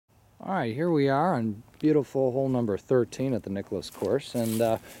All right, here we are on beautiful hole number 13 at the Nicklaus course,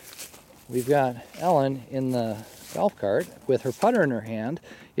 and we've got Ellen in the golf cart with her putter in her hand.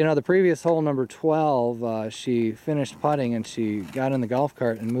 You know, the previous hole, number 12, she finished putting and she got in the golf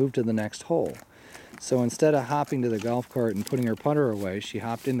cart and moved to the next hole. So instead of hopping to the golf cart and putting her putter away, she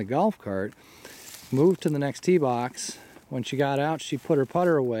hopped in the golf cart, moved to the next tee box. When she got out, she put her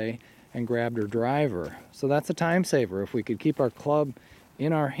putter away and grabbed her driver. So that's a time saver. If we could keep our club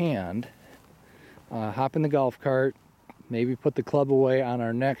in our hand, hop in the golf cart, maybe put the club away on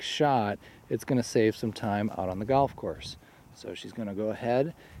our next shot, it's going to save some time out on the golf course. So she's going to go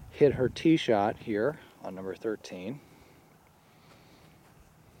ahead, hit her tee shot here on number 13.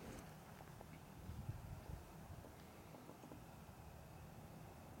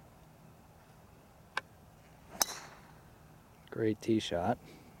 Great tee shot.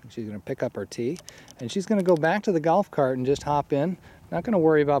 She's going to pick up her tee, and she's going to go back to the golf cart and just hop in. Not going to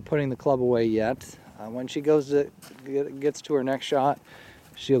worry about putting the club away yet. When she gets to her next shot,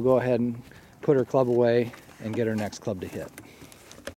 she'll go ahead and put her club away and get her next club to hit.